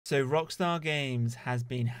So Rockstar Games has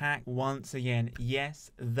been hacked once again.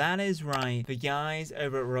 Yes, that is right. The guys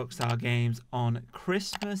over at Rockstar Games on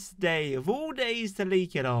Christmas Day, of all days to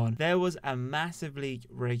leak it on, there was a massive leak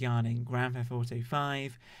regarding Grand Theft Auto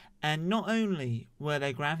 5. And not only were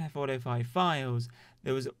there Grand Theft Auto 5 files,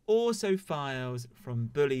 there was also files from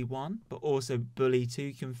Bully 1, but also Bully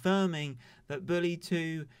 2, confirming that Bully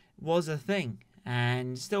 2 was a thing.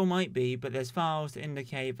 And still might be, but there's files to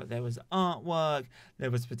indicate that there was artwork, there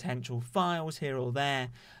was potential files here or there,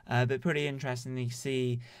 but pretty interesting to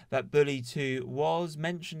see that Bully 2 was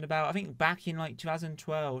mentioned about, I think back in like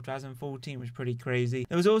 2012, 2014, which was pretty crazy.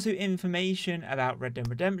 There was also information about Red Dead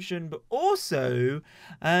Redemption, but also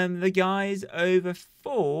the guys over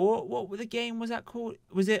for, what the game was that called?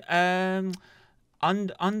 Was it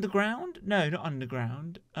Underground? No, not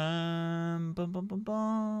Underground.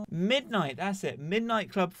 Midnight, that's it.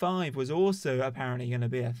 Midnight Club 5 was also apparently going to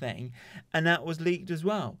be a thing, and that was leaked as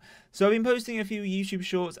well. So I've been posting a few YouTube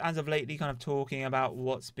shorts as of lately, kind of talking about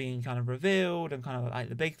what's been kind of revealed and kind of like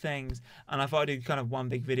the big things, and I thought I'd do kind of one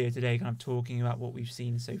big video today kind of talking about what we've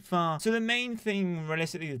seen so far. So the main thing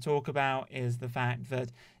realistically to talk about is the fact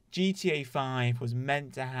that GTA 5 was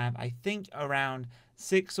meant to have, I think, around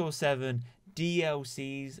 6 or 7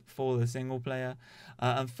 DLCs for the single player.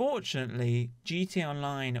 Unfortunately, GTA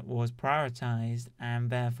Online was prioritized, and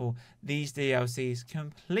therefore these DLCs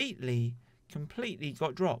completely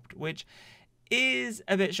got dropped, which is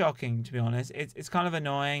a bit shocking, to be honest. It's kind of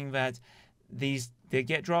annoying that these did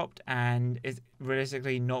get dropped, and it's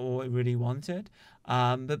realistically not what we really wanted.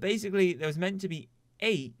 But basically, there was meant to be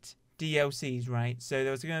 8 DLCs, right? So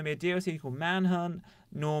there was going to be a DLC called Manhunt,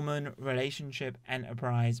 Norman, Relationship,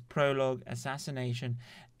 Enterprise, Prologue, Assassination,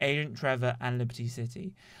 Agent Trevor, and Liberty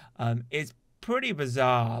City. It's pretty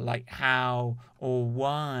bizarre, like how or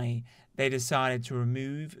why they decided to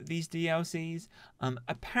remove these DLCs.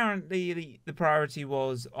 Apparently, the priority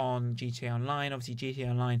was on GTA Online. Obviously, GTA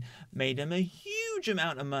Online made them a huge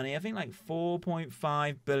amount of money. I think like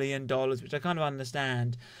 $4.5 billion, which I kind of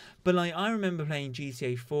understand. But like, I remember playing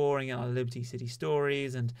GTA 4 and getting like Liberty City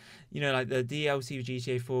stories, and you know, like the DLC of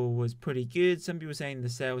GTA 4 was pretty good. Some people saying the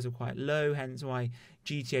sales are quite low, hence why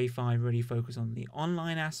GTA 5 really focused on the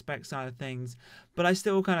online aspect side of things. But I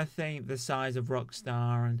still kind of think the size of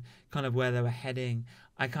Rockstar and kind of where they were heading,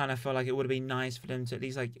 I kind of felt like it would have been nice for them to at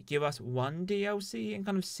least like give us one DLC and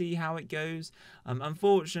kind of see how it goes.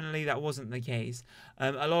 Unfortunately, that wasn't the case.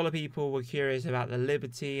 A lot of people were curious about the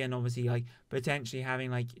Liberty and obviously like potentially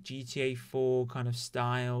having like GTA 4 kind of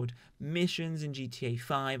styled missions in GTA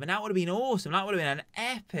 5, and that would have been awesome. That would have been an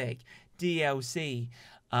epic DLC.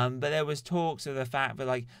 But there was talks of the fact that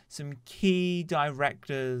like some key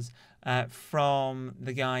directors from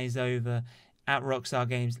the guys over at Rockstar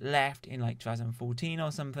Games left in like 2014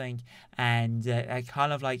 or something, and I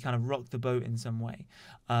kind of rocked the boat in some way,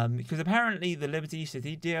 because apparently the Liberty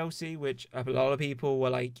City DLC, which a lot of people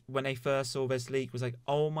were like, when they first saw this leak, was like,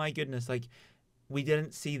 oh my goodness, like we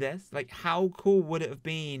didn't see this. Like, how cool would it have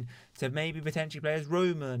been to maybe potentially play as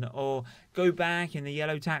Roman or go back in the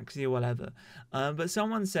yellow taxi or whatever? But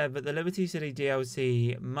someone said that the Liberty City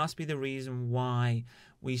DLC must be the reason why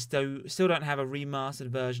we still don't have a remastered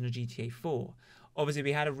version of GTA 4. Obviously,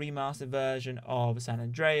 we had a remastered version of San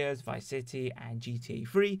Andreas, Vice City, and GTA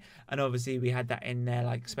 3, and obviously we had that in there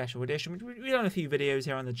like special edition, which we've done a few videos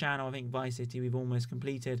here on the channel. I think Vice City we've almost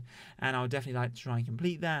completed, and I would definitely like to try and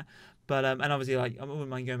complete that. But and obviously, like, I wouldn't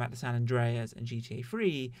mind going back to San Andreas and GTA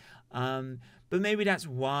 3. But maybe that's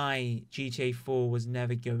why GTA 4 was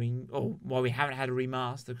never going, or why we haven't had a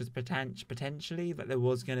remaster, because potentially that there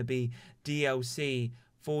was going to be DLC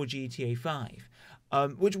for GTA 5,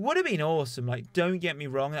 which would have been awesome. Like, don't get me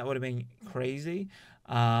wrong, that would have been crazy.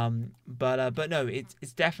 But no,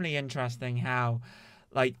 it's definitely interesting how,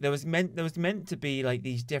 like, there was meant to be like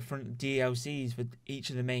these different DLCs for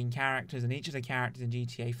each of the main characters and each of the characters in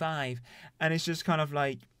GTA 5, and it's just kind of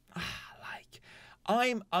like,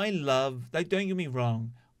 I love, like, don't get me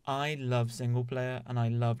wrong, I love single player and I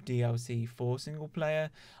love DLC for single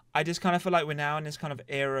player. I just kind of feel like we're now in this kind of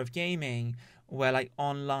era of gaming where like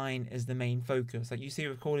online is the main focus. Like you see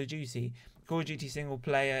with Call of Duty single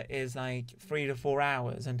player is like 3 to 4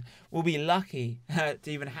 hours, and we'll be lucky to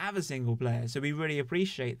even have a single player, so we really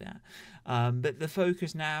appreciate that. But the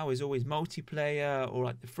focus now is always multiplayer, or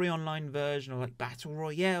like the free online version, or like battle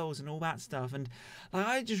royales and all that stuff. And like,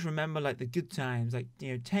 I just remember like the good times, like,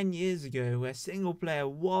 you know, 10 years ago, where single player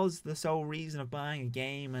was the sole reason of buying a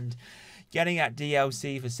game, and getting that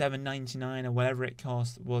DLC for $7.99 or whatever it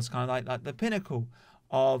cost was kind of like the pinnacle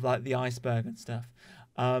of like the iceberg and stuff.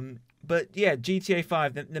 But yeah, GTA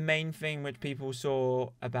 5, the main thing which people saw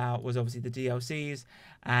about was obviously the DLCs,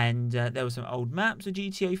 and there was some old maps of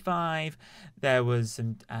GTA 5. There was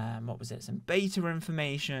some, what was it, some beta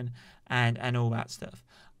information, and all that stuff.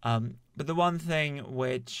 But the one thing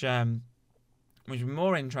which was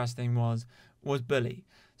more interesting was Bully.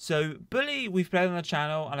 So Bully, we've played on the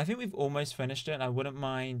channel, and I think we've almost finished it. And I wouldn't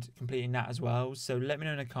mind completing that as well. So let me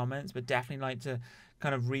know in the comments. But definitely like to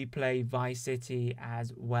kind of replay Vice City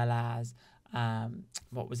as well as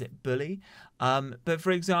what was it, Bully. But for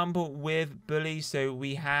example, with Bully, so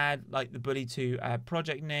we had like the Bully 2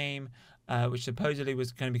 project name, which supposedly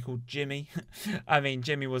was going to be called Jimmy. I mean,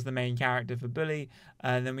 Jimmy was the main character for Bully.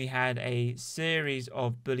 And then we had a series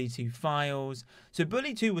of Bully 2 files. So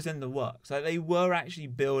Bully 2 was in the works. Like, they were actually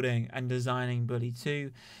building and designing Bully 2.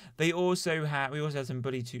 We also had some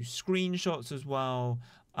Bully 2 screenshots as well,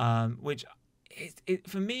 which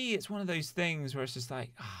for me, it's one of those things where it's just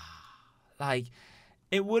like,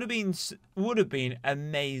 it would have been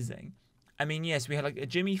amazing. I mean, yes, we had like a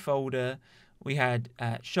Jimmy folder. We had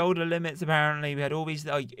shoulder limits, apparently. We had all these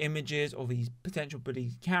like images of these potential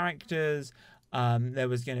Bully characters. There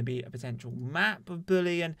was going to be a potential map of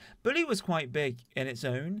Bully, and Bully was quite big in its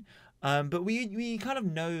own. But we kind of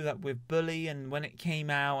know that with Bully, and when it came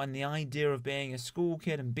out, and the idea of being a school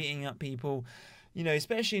kid and beating up people, you know,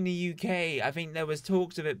 especially in the UK, I think there was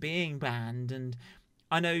talks of it being banned. And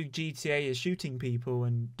I know GTA is shooting people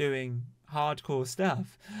and doing hardcore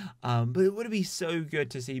stuff, but it would be so good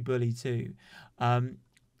to see Bully 2.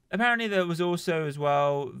 Apparently there was also as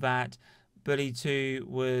well that Bully 2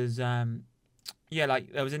 was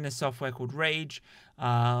like there was in this software called Rage,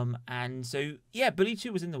 and so yeah, Bully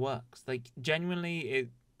 2 was in the works. Like, genuinely, it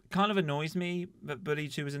kind of annoys me that Bully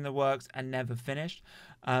 2 was in the works and never finished,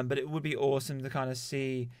 but it would be awesome to kind of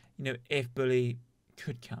see, you know, if Bully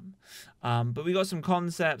could come. But we got some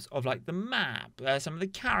concepts of like the map, some of the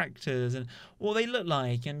characters and what they look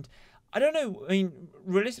like, and I don't know, I mean,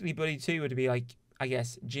 realistically Bully 2 would be like, I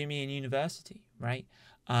guess, Jimmy in university, right?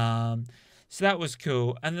 So that was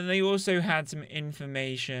cool. And then they also had some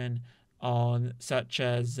information on such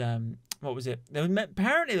as what was it?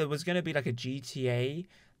 Apparently there was going to be like a GTA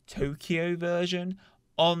Tokyo version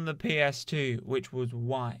on the PS2, which was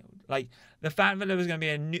wild. Like, the fact that there was going to be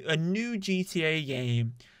a new GTA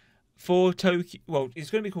game for Tokyo. Well, it's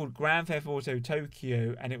going to be called Grand Theft Auto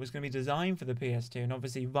Tokyo, and it was going to be designed for the PS2. And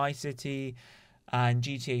obviously Vice City and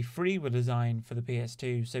GTA 3 were designed for the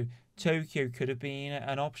PS2, so Tokyo could have been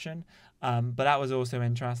an option. But that was also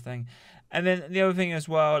interesting. And then the other thing as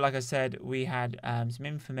well, like I said, we had some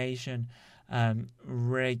information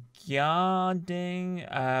regarding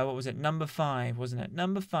what was it, number 5, wasn't it?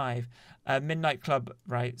 Number 5, Midnight Club,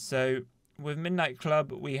 right? So with Midnight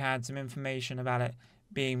Club, we had some information about it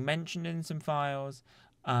being mentioned in some files,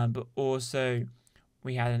 but also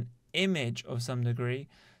we had an image of some degree.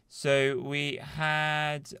 So we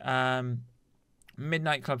had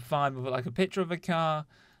Midnight Club 5 with like a picture of a car,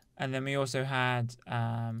 and then we also had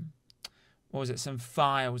what was it, some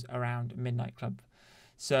files around Midnight Club.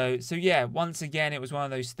 So yeah, once again, it was one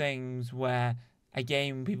of those things where a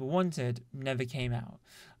game people wanted never came out.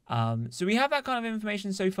 So we have that kind of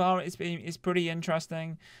information so far. It's pretty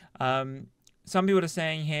interesting. Some people are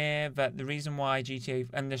saying here that the reason why GTA,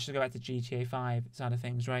 and let's just go back to GTA 5 side of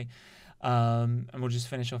things, right? And we'll just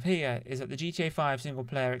finish off here, is that the GTA 5 single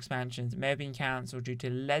player expansions may have been cancelled due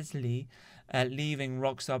to Leslie leaving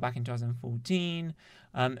Rockstar back in 2014.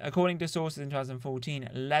 According to sources in 2014,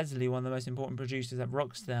 Leslie, one of the most important producers at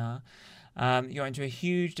Rockstar, got into a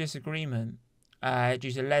huge disagreement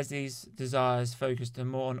due to Leslie's desires focused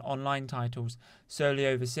more on online titles solely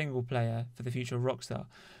over single player for the future of Rockstar.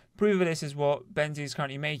 Proof of this is what Benzie is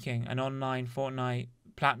currently making, an online Fortnite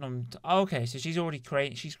Platinum. Okay, so she's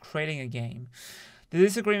creating a game. The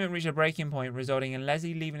disagreement reached a breaking point, resulting in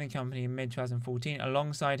Leslie leaving the company in mid-2014.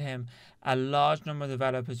 Alongside him, a large number of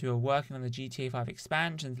developers who were working on the GTA 5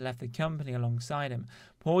 expansions left the company alongside him,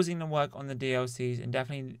 pausing the work on the DLCs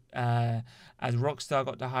indefinitely as Rockstar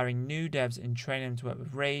got to hiring new devs and training them to work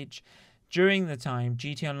with Rage. During the time,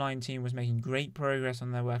 GTA Online team was making great progress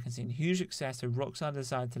on their work and seeing huge success, so Rockstar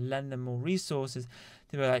decided to lend them more resources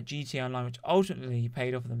to build out GTA Online, which ultimately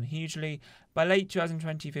paid off for them hugely. By late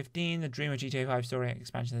 2015, the dream of GTA 5 story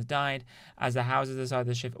expansion has died, as the houses decided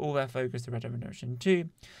to shift all their focus to Red Dead Redemption 2.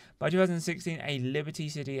 By 2016, a Liberty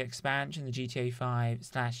City expansion, the GTA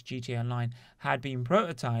 5/GTA Online, had been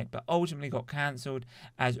prototyped, but ultimately got cancelled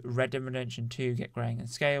as Red Dead Redemption 2 kept growing in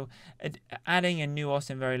scale, adding a new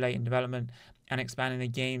Austin very late in development and expanding the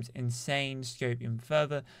game's insane scope even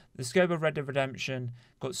further. The scope of Red Dead Redemption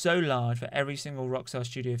got so large that every single Rockstar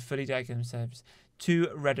studio fully dedicated themselves to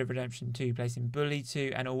Red Dead Redemption 2, placing Bully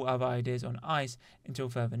 2 and all other ideas on ice until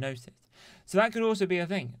further notice. So that could also be a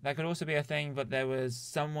thing. But there was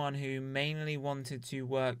someone who mainly wanted to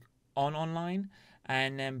work on online,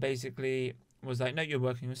 and then basically was like, no, you're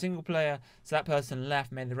working with single player. So that person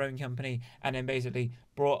left, made their own company, and then basically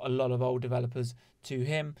brought a lot of old developers to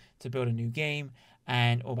him to build a new game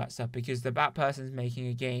and all that stuff, because that person's making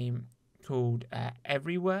a game called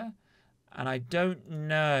Everywhere, and I don't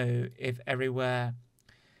know if Everywhere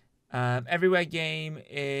game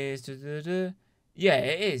is yeah,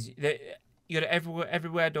 it is. You go to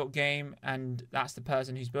everywhere.game, and that's the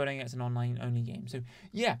person who's building it. It's an online only game. So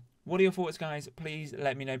yeah, what are your thoughts, guys? Please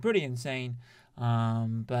let me know. Pretty insane,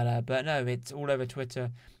 but no, it's all over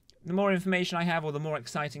Twitter. The more information I have, or the more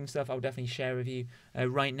exciting stuff, I'll definitely share with you.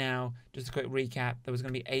 Right now, just a quick recap. There was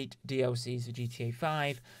going to be 8 DLCs for GTA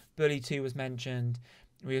 5. Bully 2 was mentioned.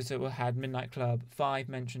 We also had Midnight Club 5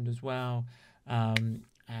 mentioned as well.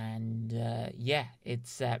 Yeah,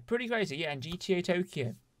 it's pretty crazy. Yeah, and GTA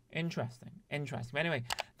Tokyo. Interesting. But anyway,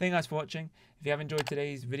 thank you guys for watching. If you have enjoyed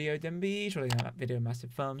today's video, then be sure to give that video a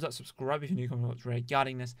massive thumbs up. Subscribe if you're new, comment what's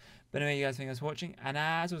regarding this. But anyway, you guys, thank you guys for watching. And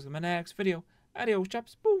as always, in my next video, adios,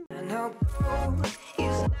 chaps. Boom.